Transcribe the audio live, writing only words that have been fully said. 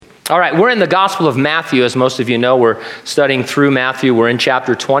All right, we're in the Gospel of Matthew. As most of you know, we're studying through Matthew. We're in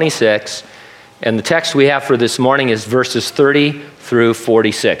chapter 26, and the text we have for this morning is verses 30 through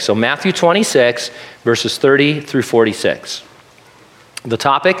 46. So Matthew 26, verses 30 through 46. The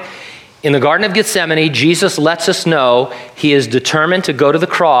topic, in the Garden of Gethsemane, Jesus lets us know he is determined to go to the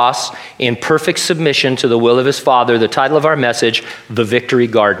cross in perfect submission to the will of his Father. The title of our message, The Victory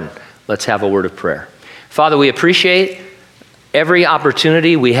Garden. Let's have a word of prayer. Father, we appreciate every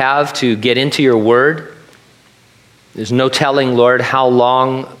opportunity we have to get into your word. There's no telling, Lord, how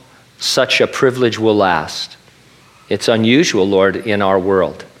long such a privilege will last. It's unusual, Lord, in our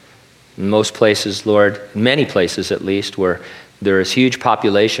world. In most places, Lord, many places at least, where there is huge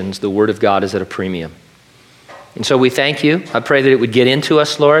populations, the word of God is at a premium. And so we thank you. I pray that it would get into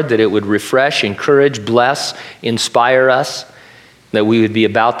us, Lord, that it would refresh, encourage, bless, inspire us, that we would be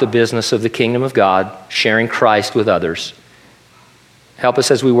about the business of the kingdom of God, sharing Christ with others. Help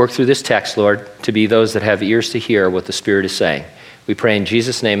us as we work through this text, Lord, to be those that have ears to hear what the Spirit is saying. We pray in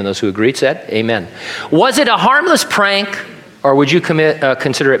Jesus' name, and those who agreed said, amen. Was it a harmless prank, or would you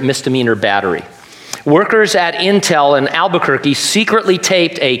consider it misdemeanor battery? Workers at Intel in Albuquerque secretly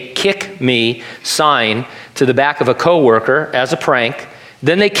taped a "Kick Me" sign to the back of a coworker as a prank.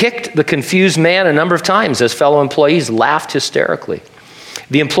 Then they kicked the confused man a number of times as fellow employees laughed hysterically.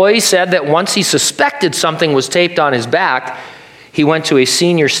 The employee said that once he suspected something was taped on his back, he went to a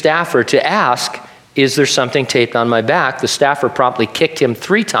senior staffer to ask, "Is there something taped on my back?" The staffer promptly kicked him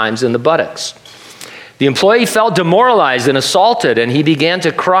 3 times in the buttocks. The employee felt demoralized and assaulted, and he began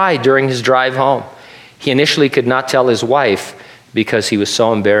to cry during his drive home. He initially could not tell his wife because he was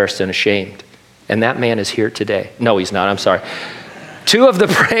so embarrassed and ashamed. And that man is here today. No, he's not. I'm sorry. 2 of the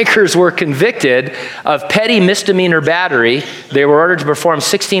prankers were convicted of petty misdemeanor battery. They were ordered to perform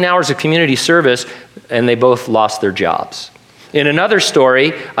 16 hours of community service, and they both lost their jobs. In another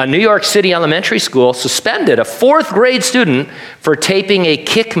story, a New York City elementary school suspended a 4th grade student for taping a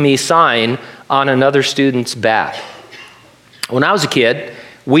 "Kick Me" sign on another student's back. When I was a kid,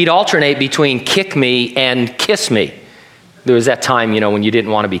 we'd alternate between "kick me" and "kiss me." There was that time, when you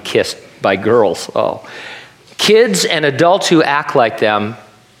didn't want to be kissed by girls. Oh. Kids and adults who act like them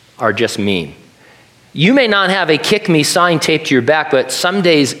are just mean. You may not have a "Kick Me" sign taped to your back, but some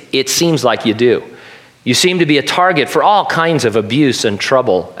days it seems like you do. You seem to be a target for all kinds of abuse and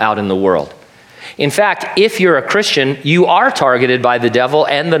trouble out in the world. In fact, if you're a Christian, you are targeted by the devil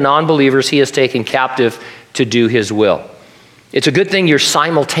and the non-believers he has taken captive to do his will. It's a good thing you're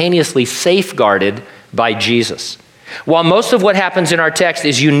simultaneously safeguarded by Jesus. While most of what happens in our text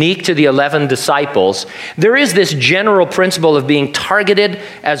is unique to the 11 disciples, there is this general principle of being targeted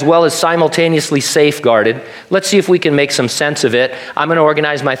as well as simultaneously safeguarded. Let's see if we can make some sense of it. I'm going to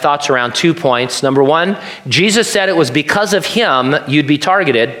organize my thoughts around 2 points. Number 1, Jesus said it was because of him you'd be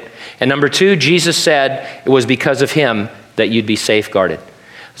targeted. And number 2, Jesus said it was because of him that you'd be safeguarded.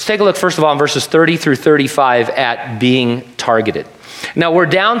 Let's take a look, first of all, in verses 30 through 35 at being targeted. Now, we're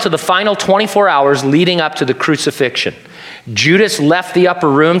down to the final 24 hours leading up to the crucifixion. Judas left the upper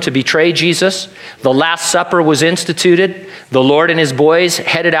room to betray Jesus. The Last Supper was instituted. The Lord and his boys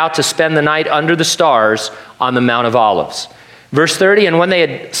headed out to spend the night under the stars on the Mount of Olives. Verse 30, and when they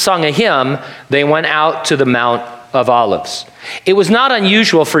had sung a hymn, they went out to the Mount of Olives. It was not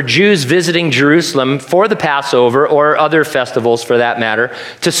unusual for Jews visiting Jerusalem for the Passover or other festivals for that matter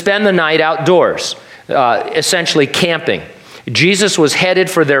to spend the night outdoors, essentially camping. Jesus was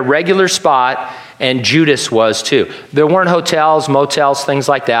headed for their regular spot, and Judas was too. There weren't hotels, motels, things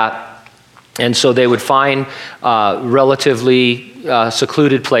like that. And so they would find relatively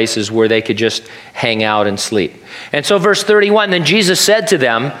secluded places where they could just hang out and sleep. And so verse 31, then Jesus said to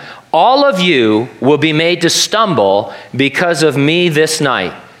them, "All of you will be made to stumble because of me this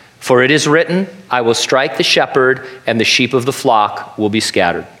night. For it is written, I will strike the shepherd, and the sheep of the flock will be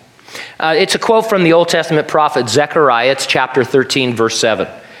scattered." It's a quote from the Old Testament prophet Zechariah. It's chapter 13, verse 7.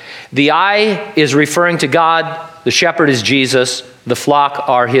 The I is referring to God. The shepherd is Jesus. The flock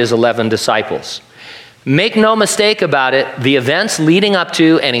are his 11 disciples. Make no mistake about it, the events leading up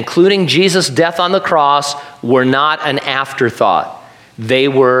to and including Jesus' death on the cross were not an afterthought. They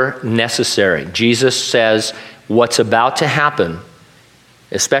were necessary. Jesus says what's about to happen,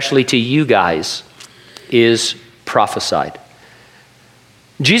 especially to you guys, is prophesied.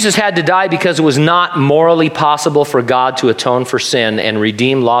 Jesus had to die because it was not morally possible for God to atone for sin and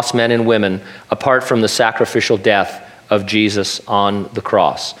redeem lost men and women apart from the sacrificial death of Jesus on the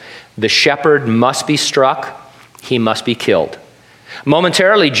cross. The shepherd must be struck, he must be killed.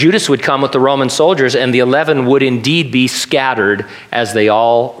 Momentarily, Judas would come with the Roman soldiers, and the 11 would indeed be scattered as they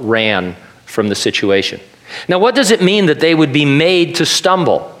all ran from the situation. Now, what does it mean that they would be made to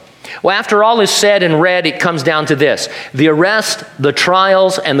stumble? Well, after all is said and read, it comes down to this. The arrest, the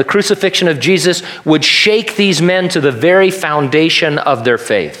trials, and the crucifixion of Jesus would shake these men to the very foundation of their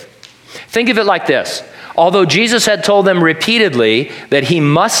faith. Think of it like this. Although Jesus had told them repeatedly that he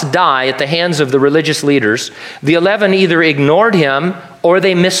must die at the hands of the religious leaders, the 11 either ignored him or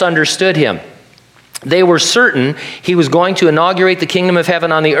they misunderstood him. They were certain he was going to inaugurate the kingdom of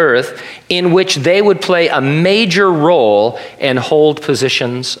heaven on the earth, in which they would play a major role and hold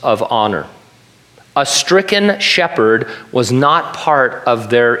positions of honor. A stricken shepherd was not part of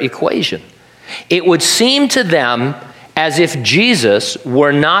their equation. It would seem to them as if Jesus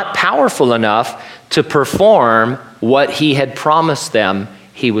were not powerful enough to perform what he had promised them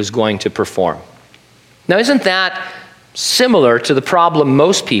he was going to perform. Now, isn't that similar to the problem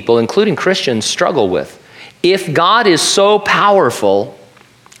most people, including Christians, struggle with? If God is so powerful,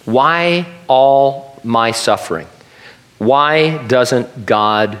 why all my suffering? Why doesn't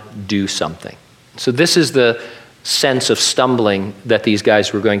God do something? So this is the sense of stumbling that these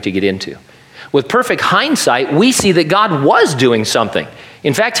guys were going to get into. With perfect hindsight, we see that God was doing something.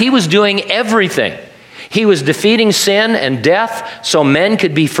 In fact, he was doing everything. He was defeating sin and death so men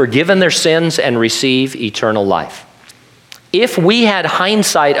could be forgiven their sins and receive eternal life. If we had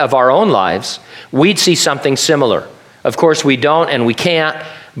hindsight of our own lives, we'd see something similar. Of course, we don't and we can't,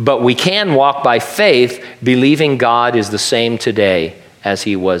 but we can walk by faith, believing God is the same today as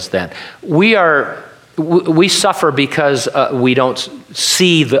he was then. We suffer because we don't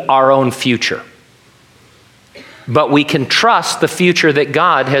see our own future. But we can trust the future that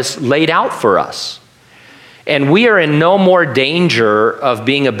God has laid out for us. And we are in no more danger of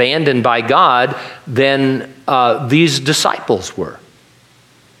being abandoned by God than these disciples were.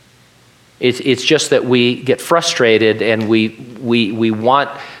 It's just that we get frustrated and we want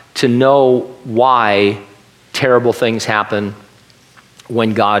to know why terrible things happen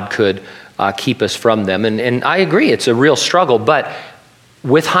when God could keep us from them. And I agree, it's a real struggle, but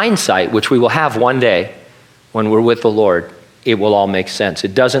with hindsight, which we will have one day when we're with the Lord, it will all make sense.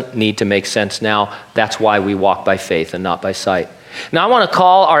 It doesn't need to make sense now. That's why we walk by faith and not by sight. Now I want to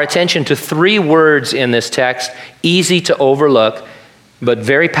call our attention to 3 words in this text, easy to overlook, but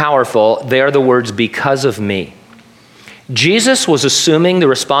very powerful. They are the words, because of me. Jesus was assuming the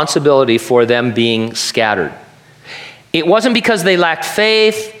responsibility for them being scattered. It wasn't because they lacked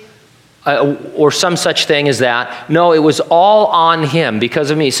faith or some such thing as that. No, it was all on him because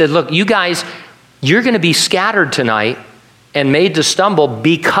of me. He said, look, you guys, you're going to be scattered tonight and made to stumble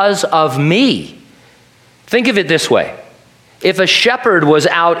because of me. Think of it this way. If a shepherd was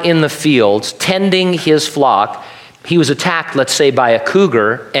out in the fields tending his flock, he was attacked, let's say, by a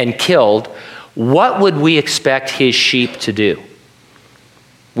cougar and killed, what would we expect his sheep to do?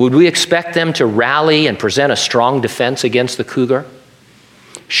 Would we expect them to rally and present a strong defense against the cougar?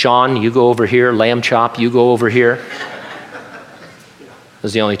 Sean, you go over here. Lamb Chop, you go over here.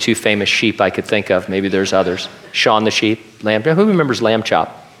 Those are the only 2 famous sheep I could think of. Maybe there's others. Sean the sheep, Lamb. Who remembers Lamb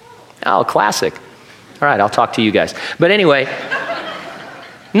Chop? Oh, classic. All right, I'll talk to you guys. But anyway,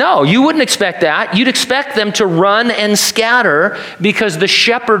 no, you wouldn't expect that. You'd expect them to run and scatter because the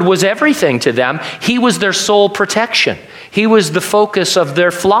shepherd was everything to them. He was their sole protection. He was the focus of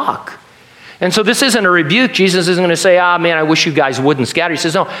their flock. And so this isn't a rebuke. Jesus isn't going to say, man, I wish you guys wouldn't scatter. He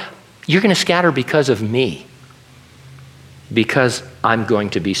says, no, you're going to scatter because of me. Because I'm going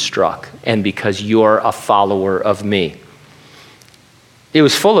to be struck and because you're a follower of me. It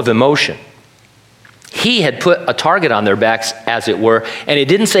was full of emotion. He had put a target on their backs, as it were, and it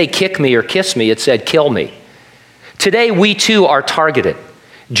didn't say kick me or kiss me, it said kill me. Today, we too are targeted.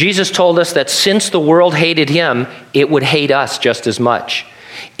 Jesus told us that since the world hated him, it would hate us just as much.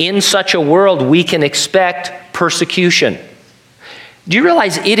 In such a world, we can expect persecution. Do you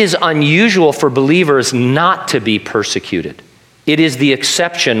realize it is unusual for believers not to be persecuted? It is the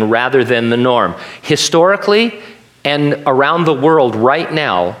exception rather than the norm. Historically and around the world right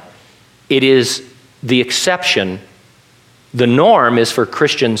now, it is the exception. The norm is for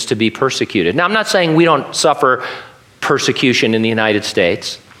Christians to be persecuted. Now, I'm not saying we don't suffer persecution in the United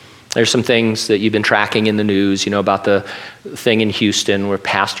States. There's some things that you've been tracking in the news, about the thing in Houston where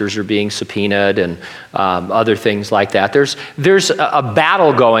pastors are being subpoenaed and other things like that. There's a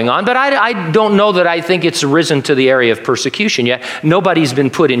battle going on, but I don't know that I think it's risen to the area of persecution yet. Nobody's been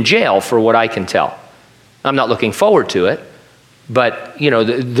put in jail for what I can tell. I'm not looking forward to it, but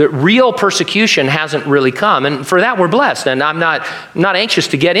the real persecution hasn't really come, and for that we're blessed. And I'm not anxious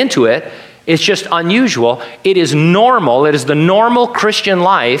to get into it. It's just unusual. It is normal. It is the normal Christian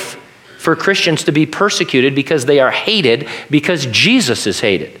life for Christians to be persecuted because they are hated, because Jesus is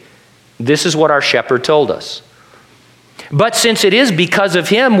hated. This is what our shepherd told us. But since it is because of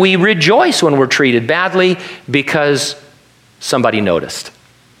him, we rejoice when we're treated badly because somebody noticed.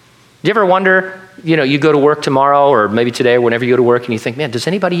 Do you ever wonder, you go to work tomorrow or maybe today or whenever you go to work and you think, man, does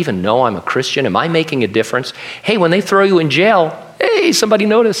anybody even know I'm a Christian? Am I making a difference? Hey, when they throw you in jail, hey, somebody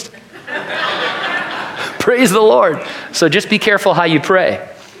noticed. Praise the Lord. So just be careful how you pray.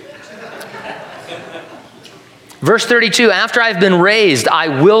 Verse 32, after I've been raised,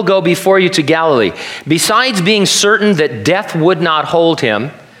 I will go before you to Galilee. Besides being certain that death would not hold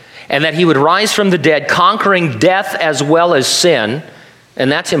him and that he would rise from the dead, conquering death as well as sin.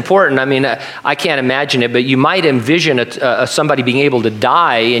 And that's important. I mean, I can't imagine it, but you might envision somebody being able to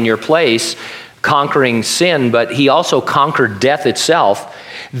die in your place, conquering sin, but he also conquered death itself.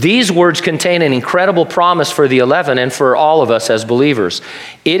 These words contain an incredible promise for the 11 and for all of us as believers.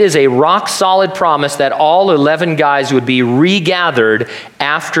 It is a rock-solid promise that all 11 guys would be regathered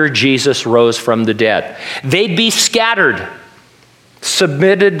after Jesus rose from the dead. They'd be scattered,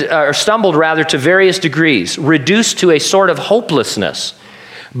 stumbled to various degrees, reduced to a sort of hopelessness.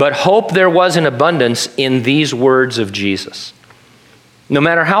 But hope there was in abundance in these words of Jesus. No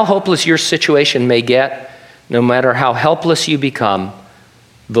matter how hopeless your situation may get, no matter how helpless you become,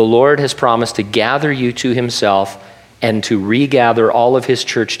 the Lord has promised to gather you to himself and to regather all of his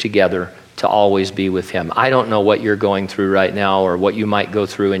church together to always be with him. I don't know what you're going through right now or what you might go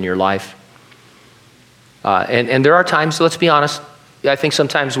through in your life. And there are times, let's be honest, I think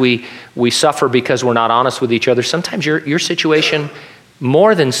sometimes we suffer because we're not honest with each other. Sometimes your situation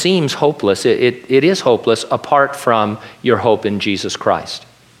more than seems hopeless. It is hopeless apart from your hope in Jesus Christ.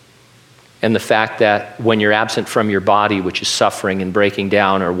 And the fact that when you're absent from your body, which is suffering and breaking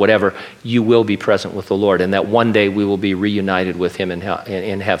down or whatever, you will be present with the Lord, and that one day we will be reunited with him in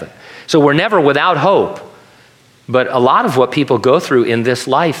heaven. So we're never without hope, but a lot of what people go through in this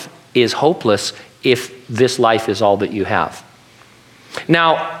life is hopeless if this life is all that you have.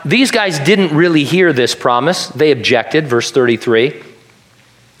 Now, these guys didn't really hear this promise. They objected, verse 33.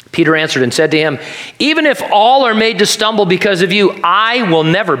 Peter answered and said to him, even if all are made to stumble because of you, I will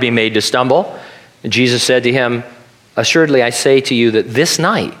never be made to stumble. And Jesus said to him, assuredly I say to you that this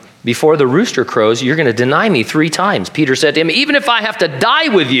night, before the rooster crows, you're going to deny me 3 times. Peter said to him, even if I have to die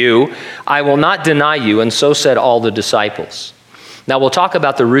with you, I will not deny you. And so said all the disciples. Now we'll talk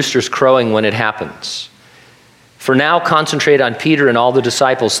about the roosters crowing when it happens. For now, concentrate on Peter and all the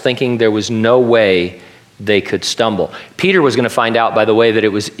disciples, thinking there was no way they could stumble. Peter was going to find out, by the way, that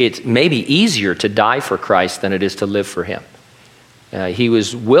it's maybe easier to die for Christ than it is to live for him. He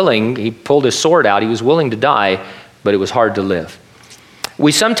was willing, he pulled his sword out, he was willing to die, but it was hard to live.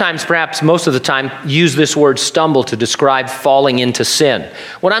 We sometimes, perhaps most of the time, use this word stumble to describe falling into sin.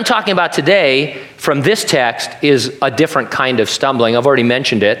 What I'm talking about today from this text is a different kind of stumbling. I've already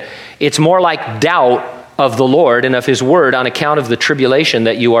mentioned it. It's more like doubt of the Lord and of his word on account of the tribulation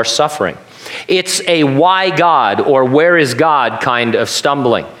that you are suffering. It's a why God or where is God kind of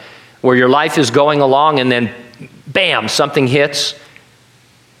stumbling, where your life is going along and then bam, something hits.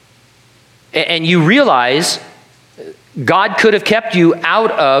 And you realize God could have kept you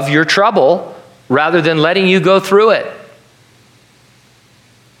out of your trouble rather than letting you go through it.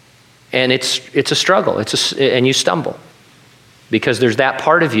 And it's a struggle, and you stumble because there's that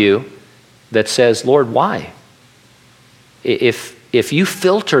part of you that says, Lord, why? If you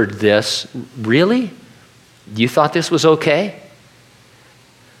filtered this, really? You thought this was okay?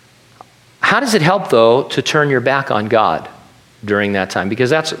 How does it help, though, to turn your back on God during that time? Because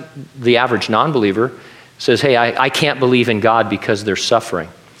that's the average non-believer says, hey, I can't believe in God because they're suffering.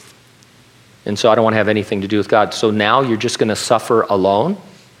 And so I don't want to have anything to do with God. So now you're just going to suffer alone?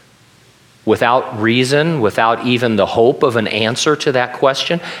 Without reason, without even the hope of an answer to that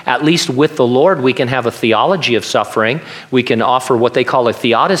question. At least with the Lord, we can have a theology of suffering. We can offer what they call a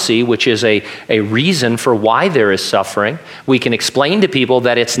theodicy, which is a reason for why there is suffering. We can explain to people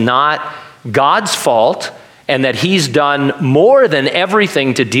that it's not God's fault and that he's done more than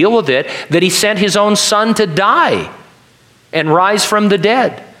everything to deal with it, that he sent his own son to die and rise from the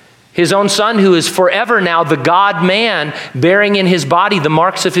dead. His own son, who is forever now the God-man, bearing in his body the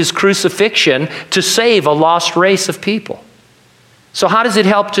marks of his crucifixion to save a lost race of people. So how does it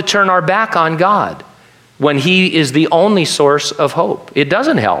help to turn our back on God when he is the only source of hope? It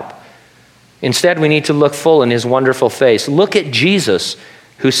doesn't help. Instead, we need to look full in his wonderful face. Look at Jesus,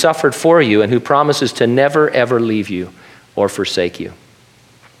 who suffered for you and who promises to never, ever leave you or forsake you.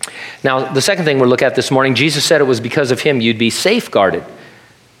 Now, the second thing we'll look at this morning, Jesus said it was because of him you'd be safeguarded.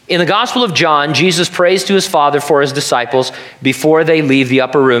 In the Gospel of John, Jesus prays to his Father for his disciples before they leave the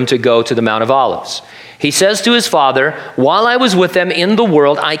upper room to go to the Mount of Olives. He says to his Father, while I was with them in the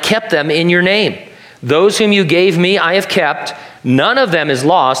world, I kept them in your name. Those whom you gave me I have kept. None of them is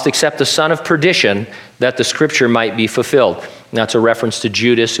lost except the son of perdition, that the scripture might be fulfilled. And that's a reference to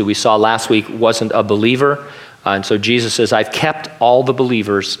Judas, who we saw last week wasn't a believer. And so Jesus says, I've kept all the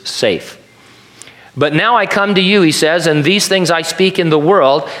believers safe. But now I come to you, he says, and these things I speak in the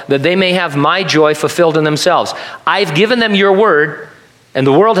world, that they may have my joy fulfilled in themselves. I've given them your word, and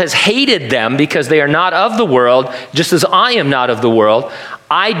the world has hated them because they are not of the world, just as I am not of the world.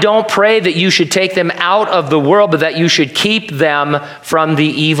 I don't pray that you should take them out of the world, but that you should keep them from the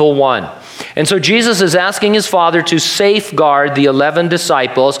evil one. And so Jesus is asking his Father to safeguard the 11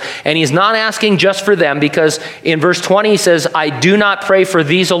 disciples, and he's not asking just for them, because in verse 20 he says, I do not pray for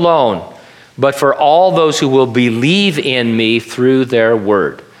these alone, but for all those who will believe in me through their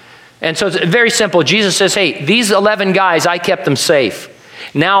word. And so it's very simple. Jesus says, hey, these 11 guys, I kept them safe.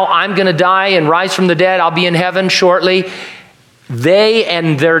 Now I'm going to die and rise from the dead. I'll be in heaven shortly. They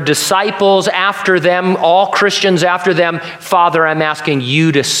and their disciples after them, all Christians after them, Father, I'm asking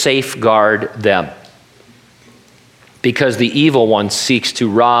you to safeguard them, because the evil one seeks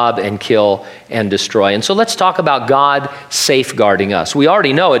to rob and kill and destroy. And so let's talk about God safeguarding us. We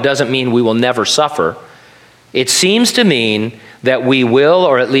already know it doesn't mean we will never suffer. It seems to mean that we will,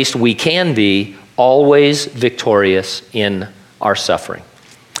 or at least we can be, always victorious in our suffering.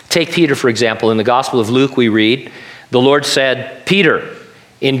 Take Peter, for example. In the Gospel of Luke, we read, the Lord said, Peter,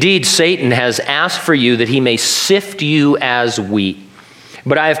 indeed Satan has asked for you that he may sift you as wheat.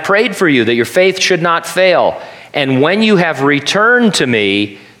 But I have prayed for you that your faith should not fail. And when you have returned to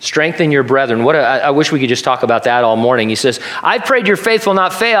me, strengthen your brethren. I wish we could just talk about that all morning. He says, I've prayed your faith will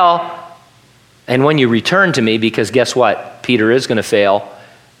not fail. And when you return to me, because guess what? Peter is going to fail.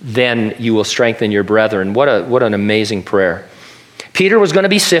 Then you will strengthen your brethren. What an amazing prayer. Peter was going to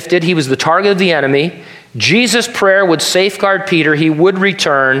be sifted. He was the target of the enemy. Jesus' prayer would safeguard Peter. He would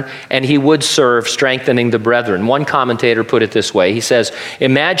return and he would serve, strengthening the brethren. One commentator put it this way. He says,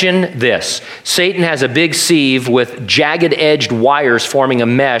 imagine this. Satan has a big sieve with jagged-edged wires forming a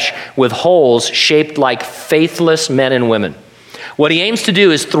mesh with holes shaped like faithless men and women. What he aims to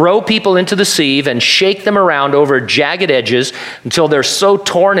do is throw people into the sieve and shake them around over jagged edges until they're so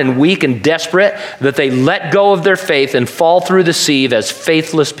torn and weak and desperate that they let go of their faith and fall through the sieve as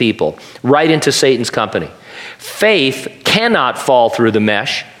faithless people, right into Satan's company. Faith cannot fall through the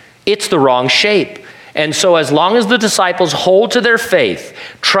mesh. It's the wrong shape. And so as long as the disciples hold to their faith,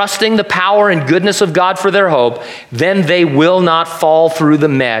 trusting the power and goodness of God for their hope, then they will not fall through the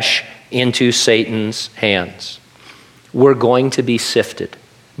mesh into Satan's hands. We're going to be sifted,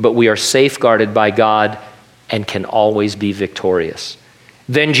 but we are safeguarded by God and can always be victorious.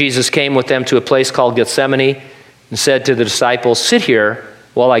 Then Jesus came with them to a place called Gethsemane and said to the disciples, sit here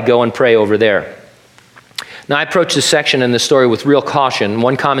while I go and pray over there. Now, I approach this section in the story with real caution.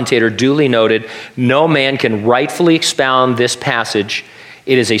 One commentator duly noted, no man can rightfully expound this passage.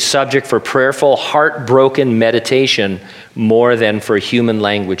 It is a subject for prayerful, heartbroken meditation more than for human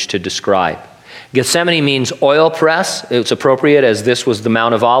language to describe. Gethsemane means oil press. It's appropriate as this was the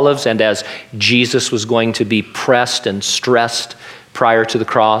Mount of Olives and as Jesus was going to be pressed and stressed prior to the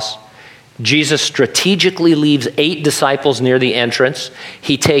cross. Jesus strategically leaves 8 disciples near the entrance.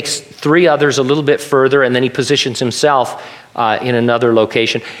 He takes 3 others a little bit further, and then he positions himself in another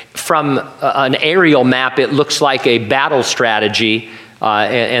location. From an aerial map, it looks like a battle strategy.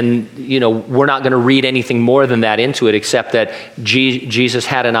 And we're not going to read anything more than that into it, except that Jesus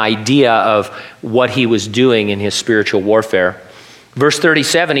had an idea of what he was doing in his spiritual warfare. Verse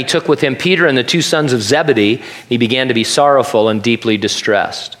 37, he took with him Peter and the 2 sons of Zebedee. He began to be sorrowful and deeply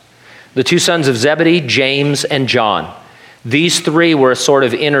distressed. The 2 sons of Zebedee, James and John. These 3 were a sort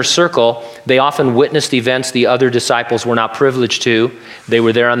of inner circle. They often witnessed events the other disciples were not privileged to. They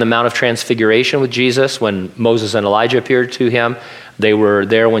were there on the Mount of Transfiguration with Jesus when Moses and Elijah appeared to him. They were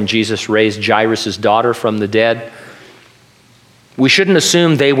there when Jesus raised Jairus' daughter from the dead. We shouldn't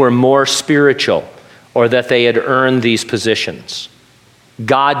assume they were more spiritual or that they had earned these positions.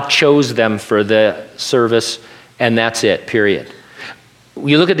 God chose them for the service, and that's it, period.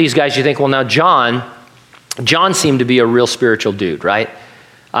 You look at these guys, you think, well, now John seemed to be a real spiritual dude, right?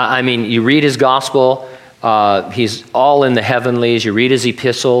 You read his gospel, he's all in the heavenlies. You read his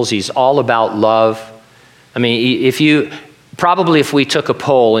epistles, he's all about love. If we took a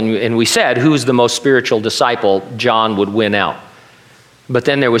poll and we said, who's the most spiritual disciple, John would win out. But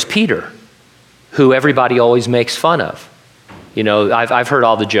then there was Peter, who everybody always makes fun of. I've heard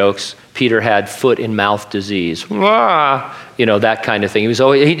all the jokes. Peter had foot and mouth disease. That kind of thing.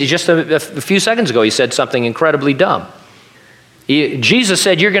 Just a few seconds ago, he said something incredibly dumb. Jesus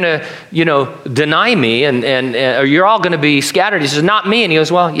said, you're going to, deny me or you're all going to be scattered. He says, not me. And he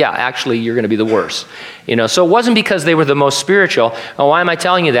goes, well, yeah, actually, you're going to be the worst. So it wasn't because they were the most spiritual. Well, why am I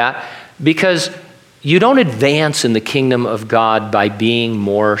telling you that? Because you don't advance in the kingdom of God by being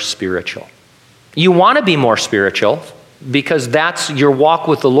more spiritual. You want to be more spiritual because that's your walk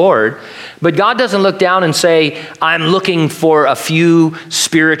with the Lord. But God doesn't look down and say, I'm looking for a few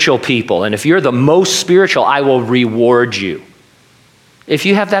spiritual people. And if you're the most spiritual, I will reward you. If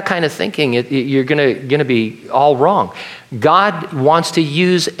you have that kind of thinking, you're going to be all wrong. God wants to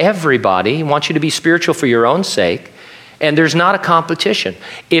use everybody. He wants you to be spiritual for your own sake. And there's not a competition.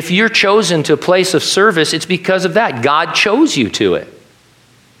 If you're chosen to a place of service, it's because of that. God chose you to it.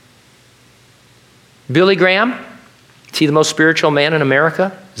 Billy Graham, is he the most spiritual man in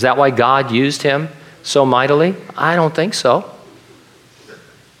America? Is that why God used him so mightily? I don't think so.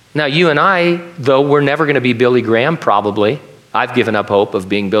 Now, you and I, though, we're never going to be Billy Graham, probably. I've given up hope of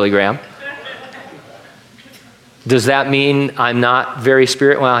being Billy Graham. Does that mean I'm not very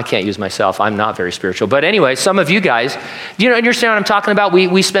spiritual? Well, I can't use myself. I'm not very spiritual. But anyway, some of you guys, do you understand what I'm talking about?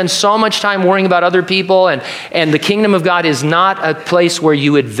 We spend so much time worrying about other people, and the kingdom of God is not a place where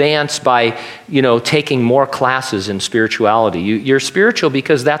you advance by, taking more classes in spirituality. You're spiritual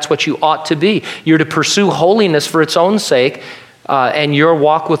because that's what you ought to be. You're to pursue holiness for its own sake and your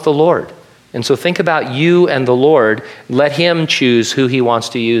walk with the Lord. And so think about you and the Lord. Let him choose who he wants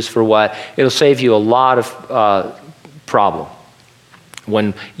to use for what. It'll save you a lot of problem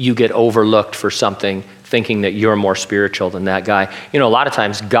when you get overlooked for something, thinking that you're more spiritual than that guy. A lot of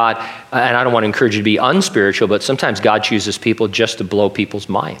times God, and I don't want to encourage you to be unspiritual, but sometimes God chooses people just to blow people's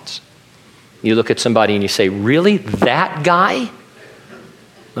minds. You look at somebody and you say, really, that guy?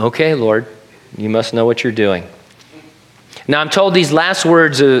 Okay, Lord, you must know what you're doing. Now, I'm told these last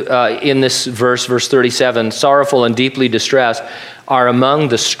words in this verse 37, sorrowful and deeply distressed, are among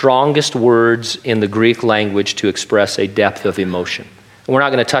the strongest words in the Greek language to express a depth of emotion. And we're not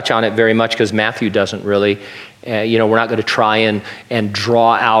going to touch on it very much because Matthew doesn't really. We're not going to try and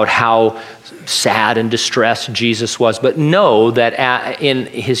draw out how sad and distressed Jesus was. But know that in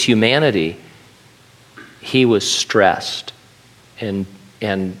his humanity, he was stressed, and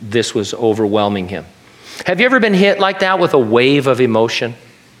this was overwhelming him. Have you ever been hit like that with a wave of emotion?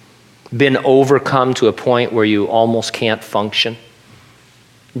 Been overcome to a point where you almost can't function?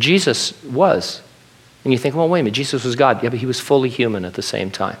 Jesus was. And you think, well, wait a minute, Jesus was God. Yeah, but he was fully human at the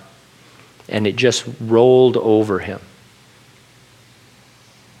same time. And it just rolled over him.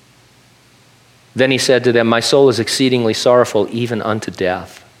 Then he said to them, my soul is exceedingly sorrowful, even unto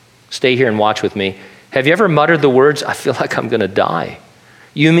death. Stay here and watch with me. Have you ever muttered the words, I feel like I'm going to die?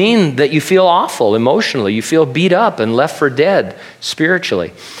 You mean that you feel awful emotionally. You feel beat up and left for dead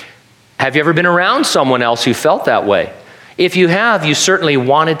spiritually. Have you ever been around someone else who felt that way? If you have, you certainly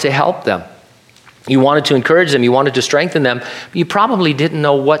wanted to help them. You wanted to encourage them. You wanted to strengthen them. But you probably didn't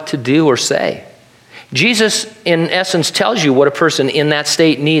know what to do or say. Jesus, in essence, tells you what a person in that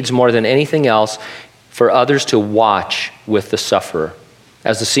state needs more than anything else: for others to watch with the sufferer.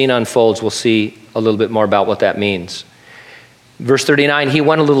 As the scene unfolds, we'll see a little bit more about what that means. Verse 39, he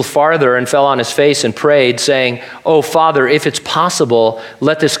went a little farther and fell on his face and prayed, saying, "Oh, Father, if it's possible,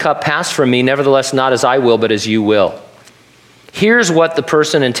 let this cup pass from me. Nevertheless, not as I will, but as you will." Here's what the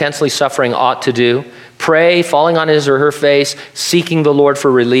person intensely suffering ought to do. Pray, falling on his or her face, seeking the Lord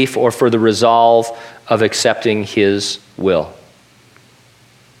for relief or for the resolve of accepting his will.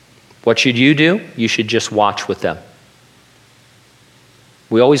 What should you do? You should just watch with them.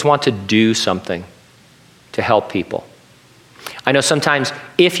 We always want to do something to help people. I know sometimes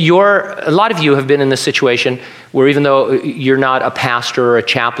a lot of you have been in this situation where even though you're not a pastor or a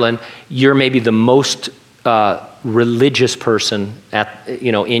chaplain, you're maybe the most religious person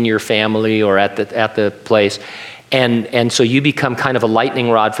in your family or at the place. And so you become kind of a lightning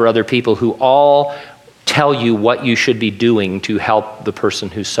rod for other people who all tell you what you should be doing to help the person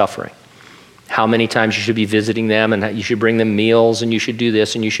who's suffering. How many times you should be visiting them, and you should bring them meals, and you should do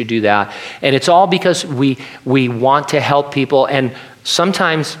this, and you should do that. And it's all because we want to help people, and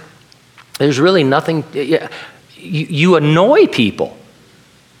sometimes there's really nothing. You annoy people.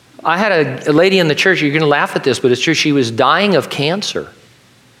 I had a lady in the church, you're going to laugh at this, but it's true. She was dying of cancer.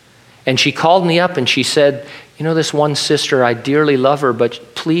 And she called me up and she said, this one sister, I dearly love her,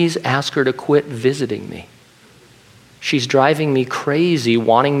 but please ask her to quit visiting me. She's driving me crazy,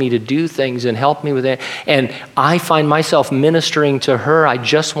 wanting me to do things and help me with it. And I find myself ministering to her. I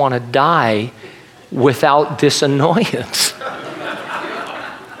just want to die without this annoyance.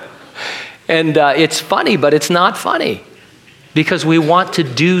 And it's funny, but it's not funny. Because we want to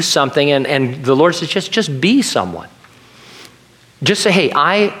do something, and the Lord says, just be someone. Just say, hey,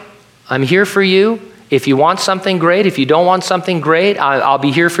 I'm here for you. If you want something, great. If you don't want something, great. I'll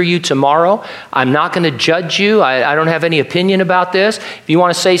be here for you tomorrow. I'm not going to judge you. I don't have any opinion about this. If you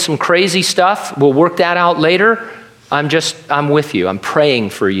want to say some crazy stuff, we'll work that out later. I'm with you. I'm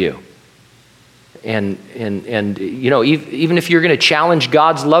praying for you. And you know, even if you're going to challenge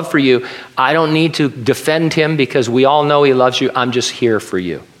God's love for you, I don't need to defend him because we all know he loves you. I'm just here for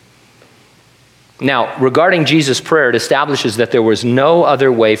you. Now, regarding Jesus' prayer, it establishes that there was no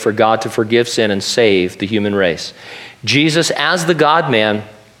other way for God to forgive sin and save the human race. Jesus, as the God-man,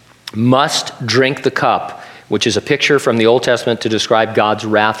 must drink the cup, which is a picture from the Old Testament to describe God's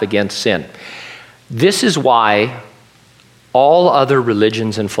wrath against sin. This is why all other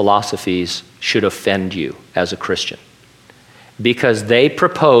religions and philosophies should offend you as a Christian, because they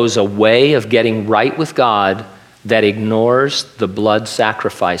propose a way of getting right with God that ignores the blood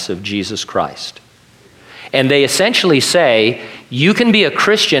sacrifice of Jesus Christ. And they essentially say, you can be a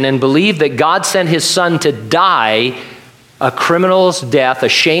Christian and believe that God sent his son to die a criminal's death, a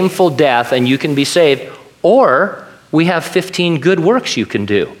shameful death, and you can be saved. Or we have 15 good works you can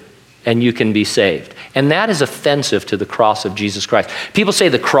do, and you can be saved. And that is offensive to the cross of Jesus Christ. People say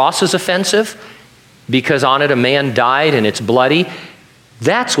the cross is offensive because on it a man died and it's bloody.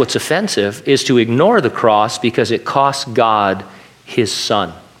 That's what's offensive, is to ignore the cross because it cost God his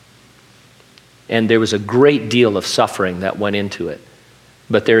son. And there was a great deal of suffering that went into it.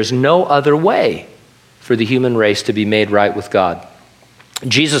 But there's no other way for the human race to be made right with God.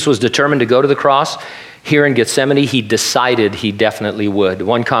 Jesus was determined to go to the cross. Here in Gethsemane, he decided he definitely would.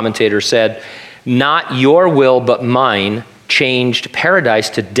 One commentator said, "Not your will but mine changed paradise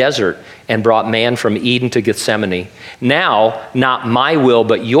to desert and brought man from Eden to Gethsemane. Now, not my will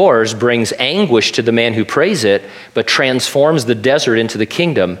but yours brings anguish to the man who prays it, but transforms the desert into the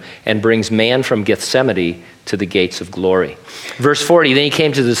kingdom and brings man from Gethsemane to the gates of glory." Verse 40, then he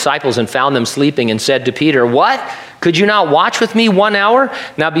came to the disciples and found them sleeping and said to Peter, "What? Could you not watch with me 1 hour?"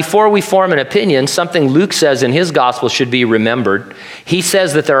 Now, before we form an opinion, something Luke says in his gospel should be remembered. He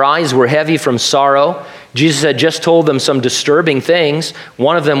says that their eyes were heavy from sorrow. Jesus had just told them some disturbing things.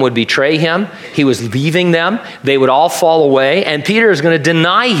 One of them would betray him. He was leaving them. They would all fall away, and Peter is going to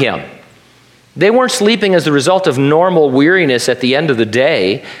deny him. They weren't sleeping as the result of normal weariness at the end of the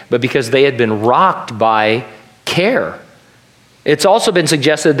day, but because they had been rocked by care. It's also been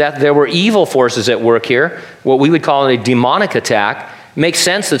suggested that there were evil forces at work here, what we would call a demonic attack. It makes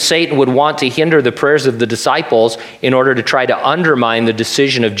sense that Satan would want to hinder the prayers of the disciples in order to try to undermine the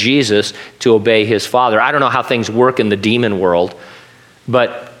decision of Jesus to obey his Father. I don't know how things work in the demon world,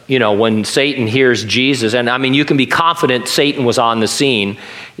 but you know, when Satan hears Jesus, and I mean, you can be confident Satan was on the scene.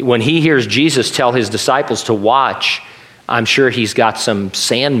 When he hears Jesus tell his disciples to watch, I'm sure he's got some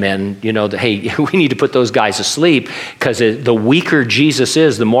sandmen, you know, that, hey, we need to put those guys asleep, because the weaker Jesus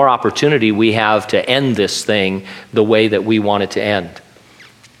is, the more opportunity we have to end this thing the way that we want it to end.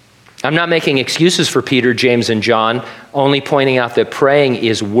 I'm not making excuses for Peter, James, and John, only pointing out that praying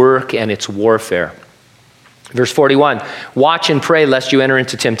is work and it's warfare. Verse 41, watch and pray lest you enter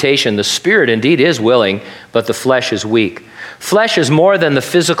into temptation. The spirit indeed is willing, but the flesh is weak. Flesh is more than the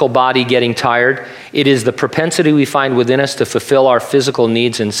physical body getting tired. It is the propensity we find within us to fulfill our physical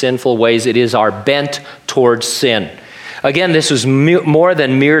needs in sinful ways. It is our bent towards sin. Again, this was more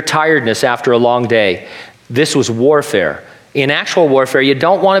than mere tiredness after a long day. This was warfare. In actual warfare, you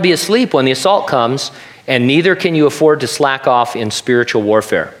don't want to be asleep when the assault comes, and neither can you afford to slack off in spiritual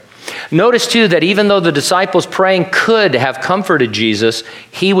warfare. Notice, too, that even though the disciples praying could have comforted Jesus,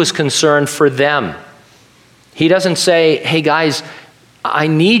 he was concerned for them. He doesn't say, hey, guys, I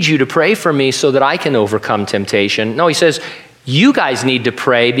need you to pray for me so that I can overcome temptation. No, he says, you guys need to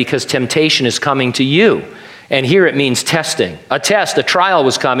pray because temptation is coming to you. And here it means testing. A test, a trial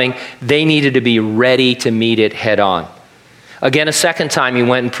was coming. They needed to be ready to meet it head on. Again, a second time he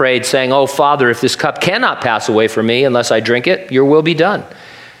went and prayed, saying, oh, Father, if this cup cannot pass away from me unless I drink it, your will be done.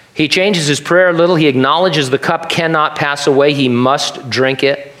 He changes his prayer a little. He acknowledges the cup cannot pass away. He must drink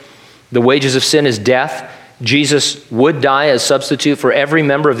it. The wages of sin is death. Jesus would die as substitute for every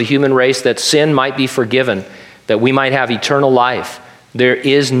member of the human race that sin might be forgiven, that we might have eternal life. There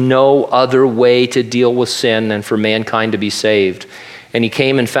is no other way to deal with sin than for mankind to be saved. And he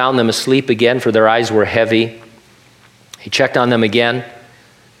came and found them asleep again, for their eyes were heavy. He checked on them again.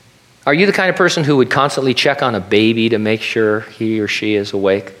 Are you the kind of person who would constantly check on a baby to make sure he or she is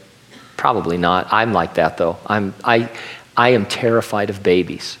awake? Probably not. I'm like that, though. I am terrified of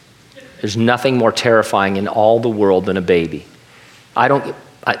babies. There's nothing more terrifying in all the world than a baby.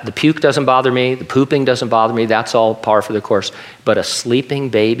 The puke doesn't bother me. The pooping doesn't bother me. That's all par for the course. But a sleeping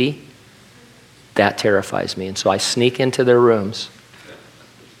baby, That terrifies me. And so I sneak into their rooms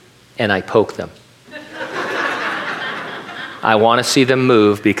and I poke them. I want to see them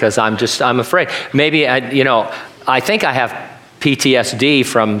move because I'm afraid. Maybe, I think I have PTSD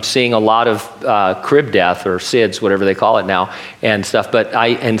from seeing a lot of crib death or SIDS, whatever they call it now, and stuff.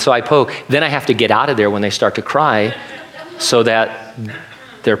 So I poke. Then I have to get out of there when they start to cry so that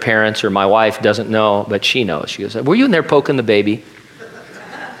their parents or my wife doesn't know, but she knows. She goes, "Were you in there poking the baby?"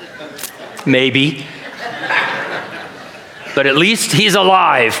 Maybe. But at least he's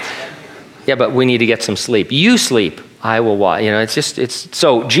alive. Yeah, but we need to get some sleep. You sleep. I will watch.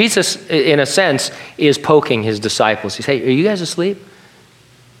 So Jesus, in a sense, is poking his disciples. He's saying, "Hey, are you guys asleep?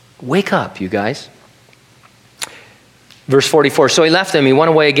 Wake up, you guys." Verse 44, so he left them. He went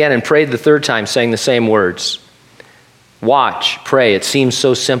away again and prayed the third time, saying the same words. Watch, pray. It seems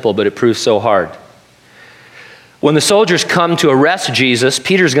so simple, but it proves so hard. When the soldiers come to arrest Jesus,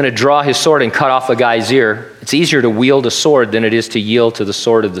 Peter's going to draw his sword and cut off a guy's ear. It's easier to wield a sword than it is to yield to the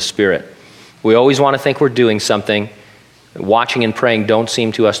sword of the Spirit. We always want to think we're doing something. Watching and praying don't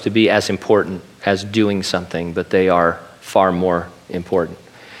seem to us to be as important as doing something, but they are far more important.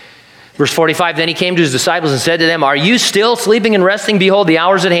 Verse 45, then he came to his disciples and said to them, "Are you still sleeping and resting? Behold, the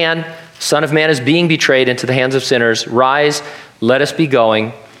hour is at hand. Son of Man is being betrayed into the hands of sinners. Rise, let us be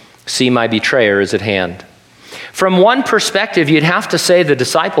going. See, my betrayer is at hand." From one perspective, you'd have to say the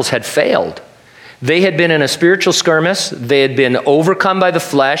disciples had failed. They had been in a spiritual skirmish. They had been overcome by the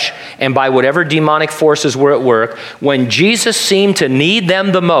flesh and by whatever demonic forces were at work. When Jesus seemed to need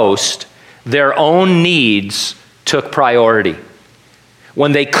them the most, their own needs took priority.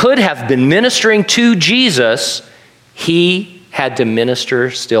 When they could have been ministering to Jesus, he had to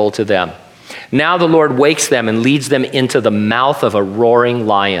minister still to them. Now the Lord wakes them and leads them into the mouth of a roaring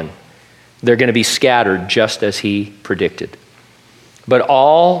lion. They're going to be scattered just as he predicted. But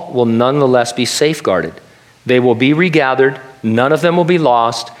all will nonetheless be safeguarded. They will be regathered. None of them will be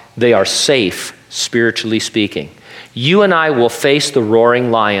lost. They are safe, spiritually speaking. You and I will face the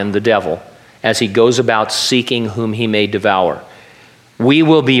roaring lion, the devil, as he goes about seeking whom he may devour. We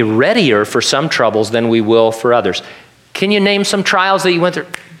will be readier for some troubles than we will for others. Can you name some trials that you went through?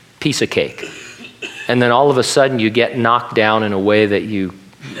 Piece of cake. And then all of a sudden you get knocked down in a way that you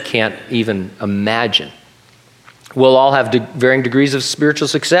can't even imagine. We'll all have varying degrees of spiritual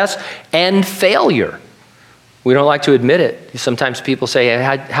success and failure. We don't like to admit it. Sometimes people say,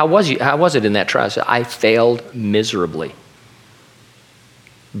 hey, how was it in that trial? I say, I failed miserably.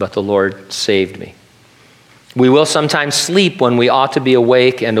 But the Lord saved me. We will sometimes sleep when we ought to be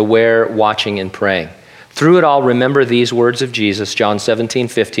awake and aware, watching and praying. Through it all, remember these words of Jesus, John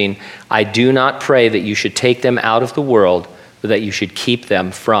 17:15. I do not pray that you should take them out of the world, but that you should keep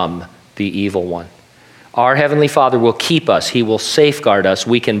them from the evil one. Our Heavenly Father will keep us. He will safeguard us.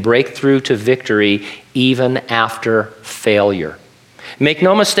 We can break through to victory even after failure. Make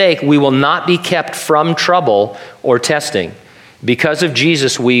no mistake, we will not be kept from trouble or testing. Because of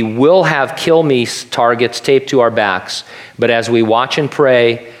Jesus, we will have kill me targets taped to our backs. But as we watch and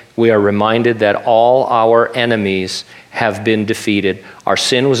pray, we are reminded that all our enemies have been defeated. Our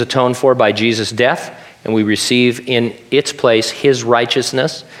sin was atoned for by Jesus' death, and we receive in its place his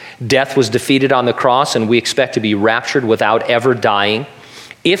righteousness. Death was defeated on the cross, and we expect to be raptured without ever dying.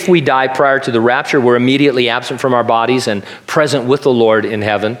 If we die prior to the rapture, we're immediately absent from our bodies and present with the Lord in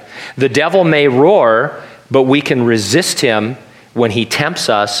heaven. The devil may roar, but we can resist him when he tempts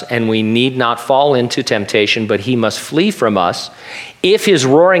us, and we need not fall into temptation, but he must flee from us. If his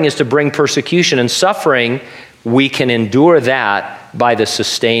roaring is to bring persecution and suffering, we can endure that by the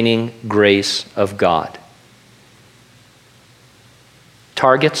sustaining grace of God.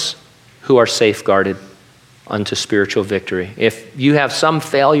 Targets who are safeguarded unto spiritual victory. If you have some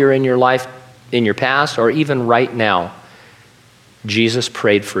failure in your life, in your past, or even right now, Jesus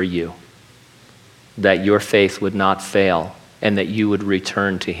prayed for you that your faith would not fail and that you would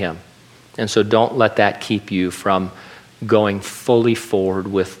return to him. And so don't let that keep you from going fully forward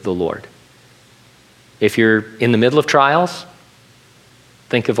with the Lord. If you're in the middle of trials,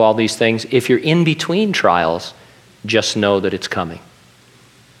 think of all these things. If you're in between trials, just know that it's coming.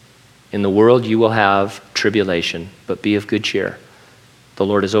 In the world you will have tribulation, but be of good cheer. The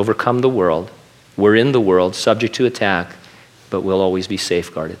Lord has overcome the world. We're in the world, subject to attack, but we'll always be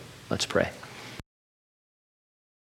safeguarded. Let's pray.